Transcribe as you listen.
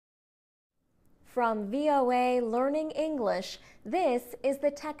From VOA Learning English, this is the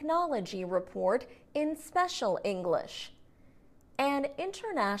Technology Report in Special English. An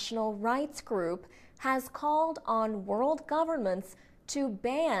international rights group has called on world governments to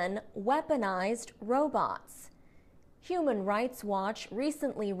ban weaponized robots. Human Rights Watch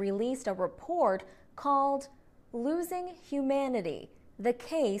recently released a report called Losing Humanity: The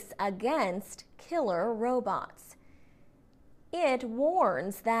Case Against Killer Robots. It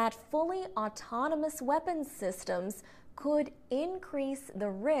warns that fully autonomous weapons systems could increase the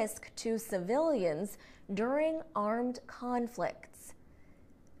risk to civilians during armed conflicts.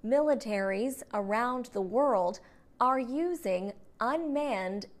 Militaries around the world are using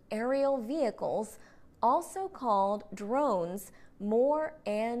unmanned aerial vehicles, also called drones, more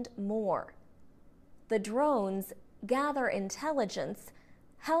and more. The drones gather intelligence,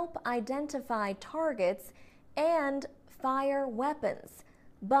 help identify targets, and fire weapons,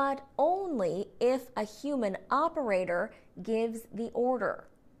 but only if a human operator gives the order.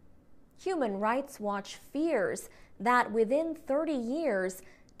 Human Rights Watch fears that within 30 years,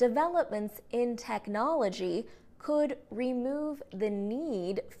 developments in technology could remove the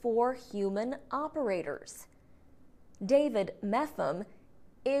need for human operators. David Metham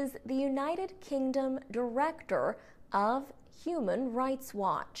is the United Kingdom Director of Human Rights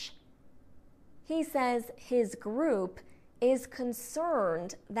Watch. He says his group is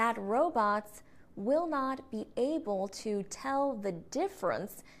concerned that robots will not be able to tell the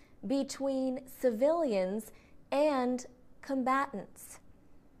difference between civilians and combatants.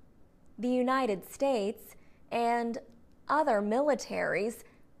 The United States and other militaries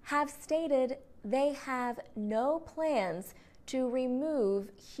have stated they have no plans to remove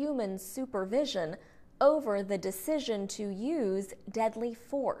human supervision over the decision to use deadly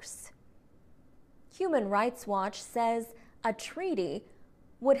force. Human Rights Watch says a treaty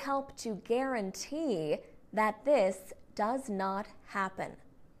would help to guarantee that this does not happen.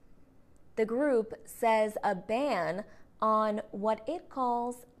 The group says a ban on what it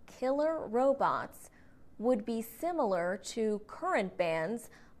calls killer robots would be similar to current bans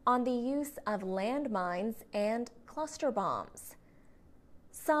on the use of landmines and cluster bombs.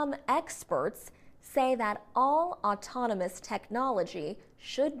 Some experts say that all autonomous technology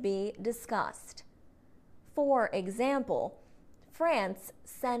should be discussed. For example, France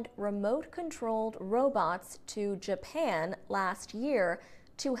sent remote-controlled robots to Japan last year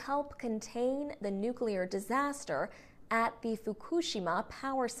to help contain the nuclear disaster at the Fukushima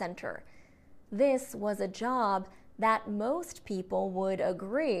power center. This was a job that most people would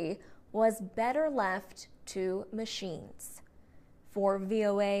agree was better left to machines. For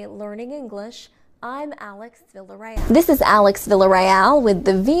VOA Learning English, I'm Alex Villarreal. This is Alex Villarreal with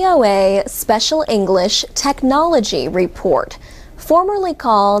the VOA Special English Technology Report, formerly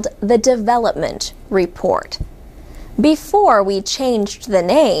called the Development Report. Before we changed the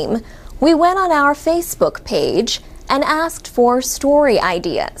name, we went on our Facebook page and asked for story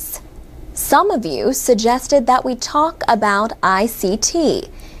ideas. Some of you suggested that we talk about ICT,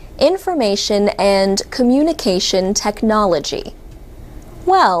 Information and Communication Technology.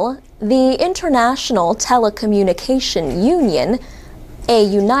 Well, the International Telecommunication Union, a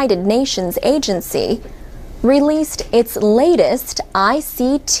United Nations agency, released its latest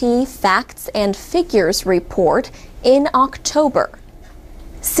ICT Facts and Figures report in October.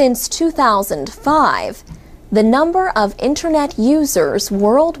 Since 2005, the number of Internet users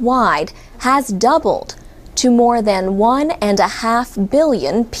worldwide has doubled to more than 1.5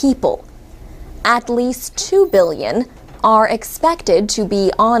 billion people. At least 2 billion are expected to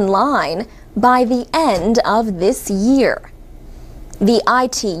be online by the end of this year. The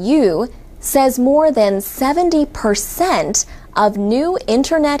ITU says more than 70% of new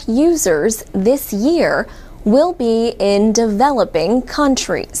Internet users this year will be in developing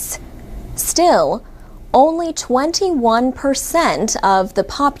countries. Still, only 21% of the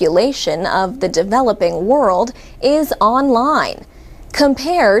population of the developing world is online,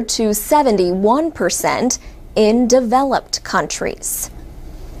 compared to 71% in developed countries.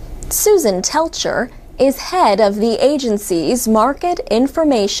 Susan Telcher is head of the agency's Market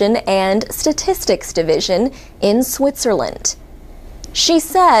Information and Statistics Division in Switzerland. She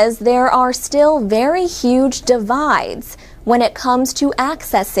says there are still very huge divides when it comes to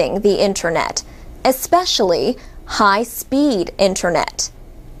accessing the Internet, especially high-speed Internet.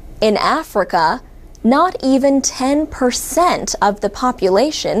 In Africa, not even 10% of the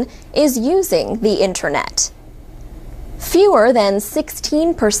population is using the Internet. Fewer than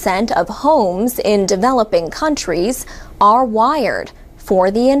 16% of homes in developing countries are wired for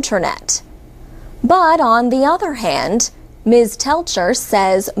the Internet. But on the other hand, Ms. Telcher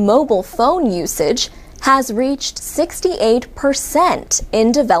says mobile phone usage has reached 68%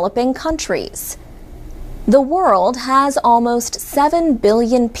 in developing countries. The world has almost 7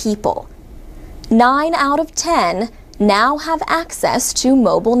 billion people. 9 out of 10 now have access to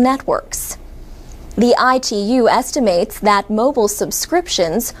mobile networks. The ITU estimates that mobile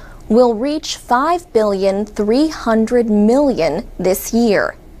subscriptions will reach 5,300,000,000 this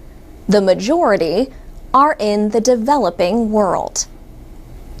year. The majority are in the developing world.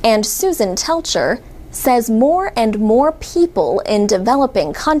 And Susan Telcher says more and more people in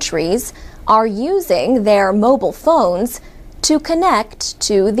developing countries are using their mobile phones to connect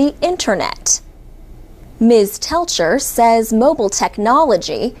to the internet. Ms. Telcher says mobile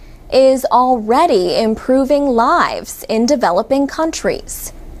technology is already improving lives in developing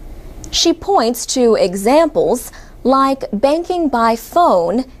countries. She points to examples like banking by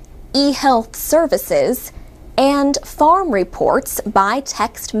phone, e-health services, and farm reports by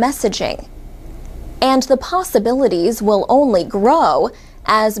text messaging. And the possibilities will only grow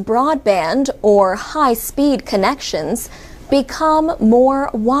as broadband or high-speed connections become more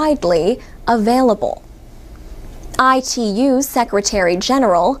widely available. ITU Secretary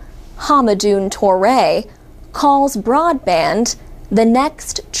General Hamadoun Touré calls broadband the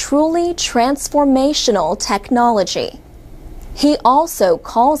next truly transformational technology. He also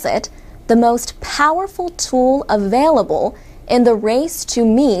calls it the most powerful tool available in the race to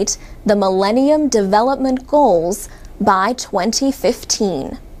meet the Millennium Development Goals by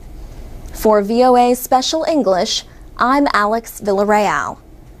 2015. For VOA Special English, I'm Alex Villarreal.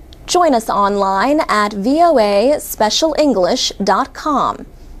 Join us online at voaspecialenglish.com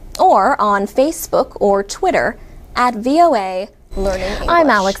or on Facebook or Twitter at VOA Learning English. I'm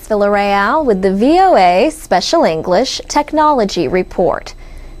Alex Villarreal with the VOA Special English Technology Report.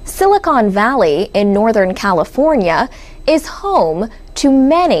 Silicon Valley in Northern California is home to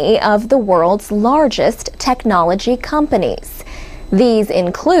many of the world's largest technology companies. These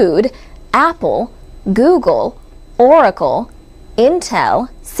include Apple, Google, Oracle, Intel,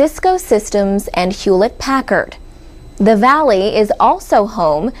 Cisco Systems, and Hewlett-Packard. The Valley is also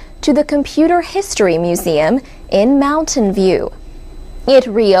home to the Computer History Museum in Mountain View. It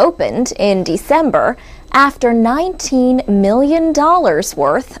reopened in December after $19 million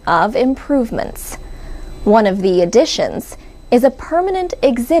worth of improvements. One of the additions is a permanent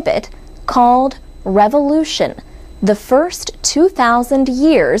exhibit called Revolution, the first 2,000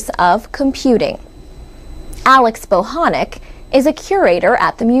 years of computing. Alex Bohanic is a curator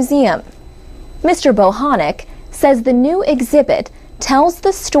at the museum. Mr. Bohanic says the new exhibit tells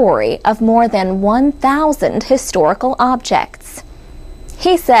the story of more than 1,000 historical objects.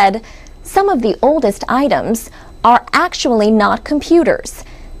 He said some of the oldest items are actually not computers.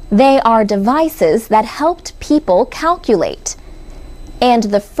 They are devices that helped people calculate. And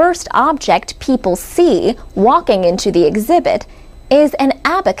the first object people see walking into the exhibit is an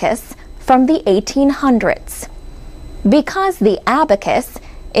abacus from the 1800s. Because the abacus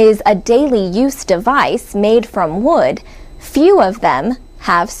is a daily use device made from wood, few of them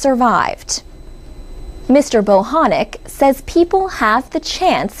have survived. Mr. Bohanic says people have the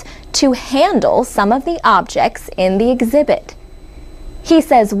chance to handle some of the objects in the exhibit. He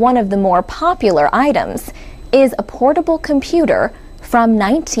says one of the more popular items is a portable computer from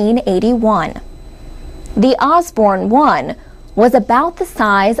 1981. The Osborne 1 was about the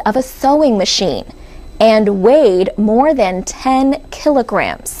size of a sewing machine and weighed more than 10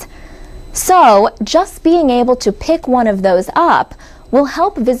 kilograms. So, just being able to pick one of those up will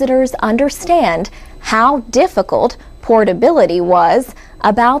help visitors understand how difficult portability was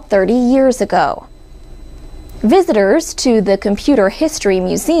about 30 years ago. Visitors to the Computer History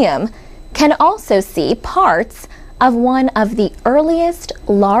Museum can also see parts of one of the earliest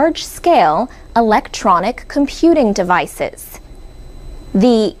large-scale electronic computing devices.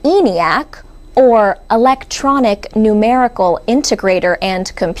 The ENIAC, or Electronic Numerical Integrator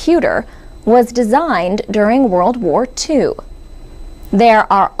and Computer, was designed during World War II.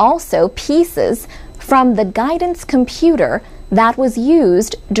 There are also pieces from the guidance computer that was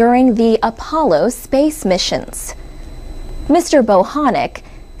used during the Apollo space missions. Mr. Bohanic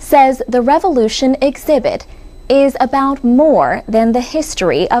says the Revolution exhibit is about more than the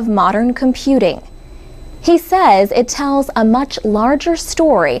history of modern computing. He says it tells a much larger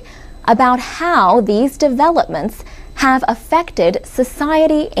story about how these developments have affected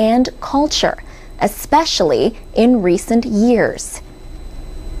society and culture, especially in recent years.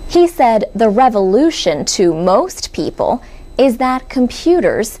 He said the revolution to most people is that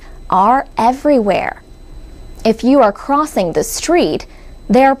computers are everywhere. If you are crossing the street,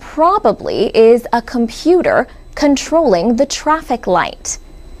 there probably is a computer controlling the traffic light.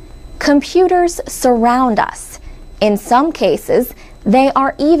 Computers surround us. In some cases, they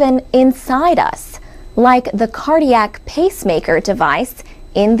are even inside us, like the cardiac pacemaker device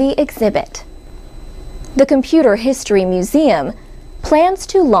in the exhibit. The Computer History Museum plans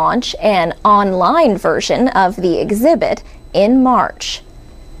to launch an online version of the exhibit in March.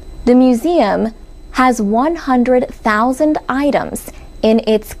 The museum has 100,000 items in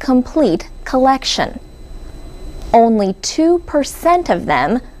its complete collection. Only 2% of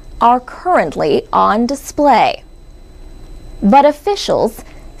them are currently on display. But officials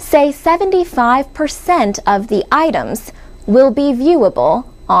say 75% of the items will be viewable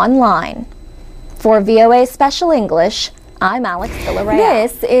online. For VOA Special English, I'm Alex Villarreal.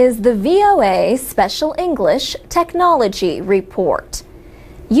 This is the VOA Special English Technology Report.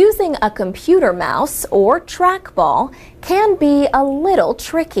 Using a computer mouse or trackball can be a little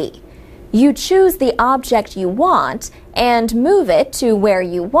tricky. You choose the object you want and move it to where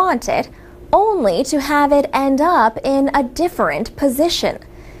you want it, only to have it end up in a different position.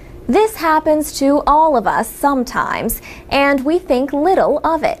 This happens to all of us sometimes, and we think little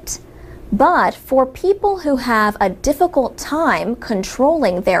of it. But for people who have a difficult time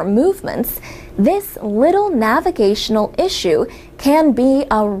controlling their movements, this little navigational issue can be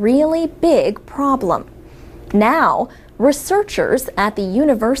a really big problem. Now, researchers at the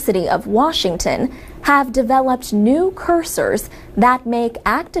University of Washington have developed new cursors that make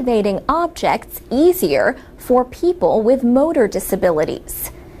activating objects easier for people with motor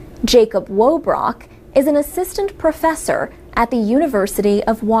disabilities. Jacob Wobrock is an assistant professor at the University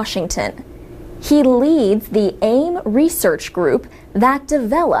of Washington. He leads the AIM research group that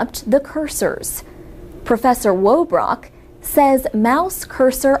developed the cursors. Professor Wobrock says mouse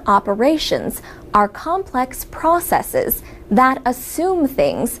cursor operations are complex processes that assume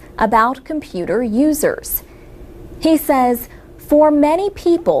things about computer users. He says, for many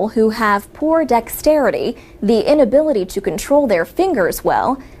people who have poor dexterity, the inability to control their fingers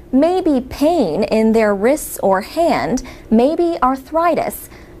well, maybe pain in their wrists or hand, maybe arthritis,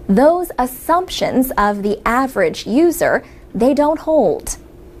 those assumptions of the average user, they don't hold.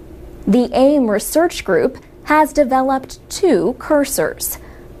 The AIM research group has developed two cursors.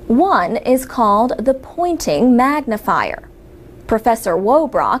 One is called the pointing magnifier. Professor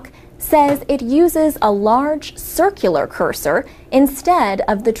Wobrock says it uses a large circular cursor instead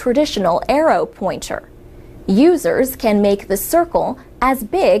of the traditional arrow pointer. Users can make the circle as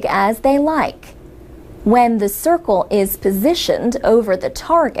big as they like. When the circle is positioned over the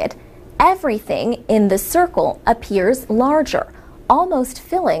target, everything in the circle appears larger, almost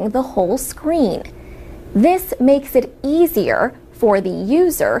filling the whole screen. This makes it easier for the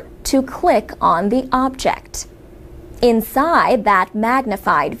user to click on the object. Inside that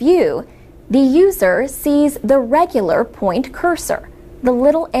magnified view, the user sees the regular point cursor, the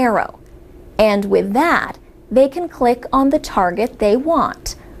little arrow, and with that, they can click on the target they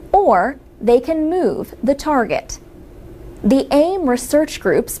want, or they can move the target. The AIM research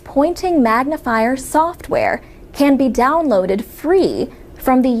group's pointing magnifier software can be downloaded free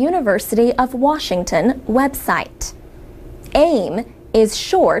from the University of Washington website. AIM is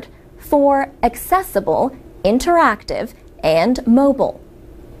short for Accessible, Interactive, and Mobile.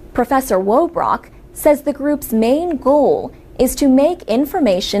 Professor Wobrock says the group's main goal is to make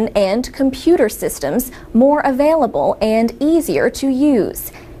information and computer systems more available and easier to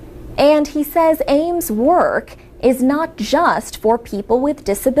use. And he says AIM's work is not just for people with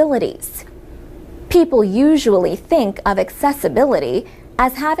disabilities. People usually think of accessibility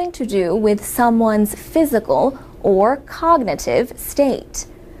as having to do with someone's physical or cognitive state.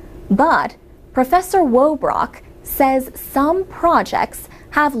 But Professor Wobrock says some projects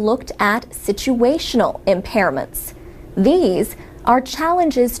have looked at situational impairments. These are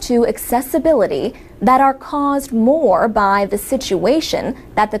challenges to accessibility that are caused more by the situation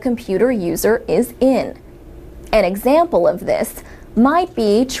that the computer user is in. An example of this might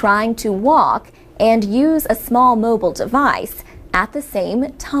be trying to walk and use a small mobile device at the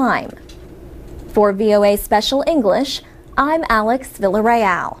same time. For VOA Special English, I'm Alex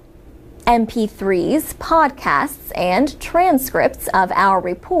Villarreal. MP3s, podcasts, and transcripts of our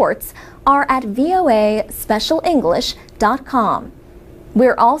reports are at voaspecialenglish.com.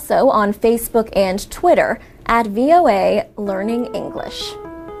 We're also on Facebook and Twitter at VOA Learning English.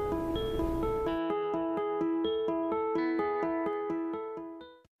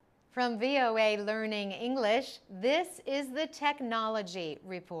 From VOA Learning English, this is the Technology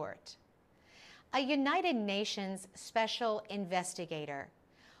Report. A United Nations special investigator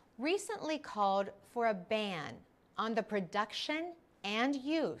recently called for a ban on the production and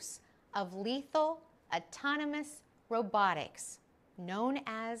use of lethal autonomous robotics, known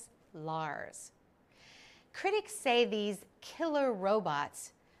as LARS. Critics say these killer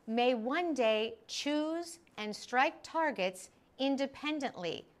robots may one day choose and strike targets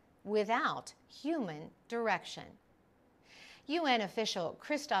independently without human direction. UN official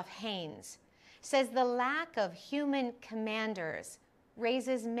Christoph Heyns says the lack of human commanders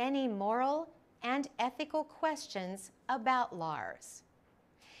raises many moral and ethical questions about LARS.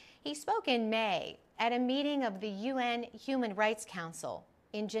 He spoke in May at a meeting of the UN Human Rights Council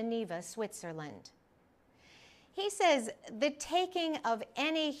in Geneva, Switzerland. He says the taking of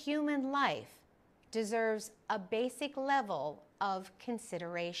any human life deserves a basic level of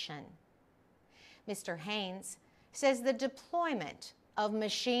consideration. Mr. Heyns says the deployment of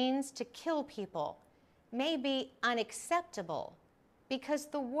machines to kill people may be unacceptable because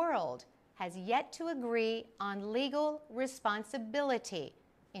the world has yet to agree on legal responsibility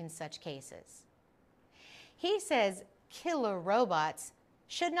in such cases. He says killer robots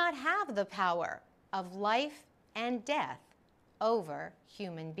should not have the power of life and death over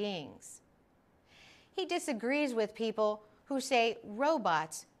human beings. He disagrees with people who say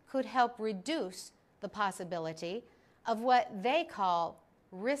robots could help reduce the possibility of what they call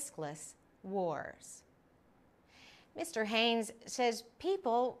riskless wars. Mr. Heyns says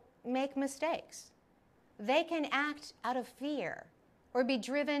people make mistakes. They can act out of fear or be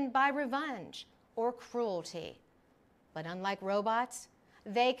driven by revenge or cruelty. But unlike robots,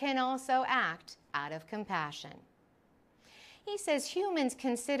 they can also act out of compassion. He says humans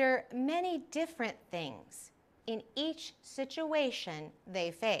consider many different things in each situation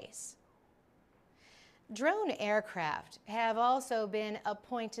they face. Drone aircraft have also been a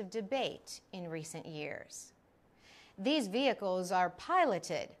point of debate in recent years. These vehicles are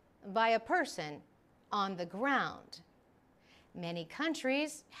piloted by a person on the ground. Many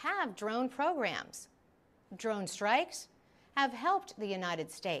countries have drone programs. Drone strikes have helped the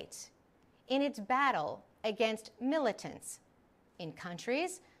United States in its battle against militants in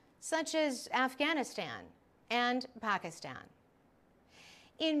countries such as Afghanistan and Pakistan.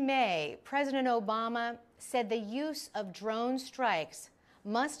 In May, President Obama said the use of drone strikes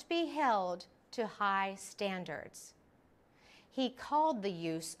must be held to high standards. He called the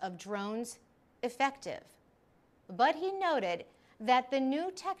use of drones effective, but he noted that the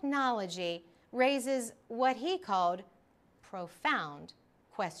new technology raises what he called profound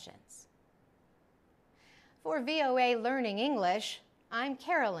questions. For VOA Learning English, I'm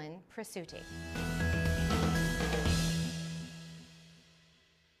Carolyn Presutti.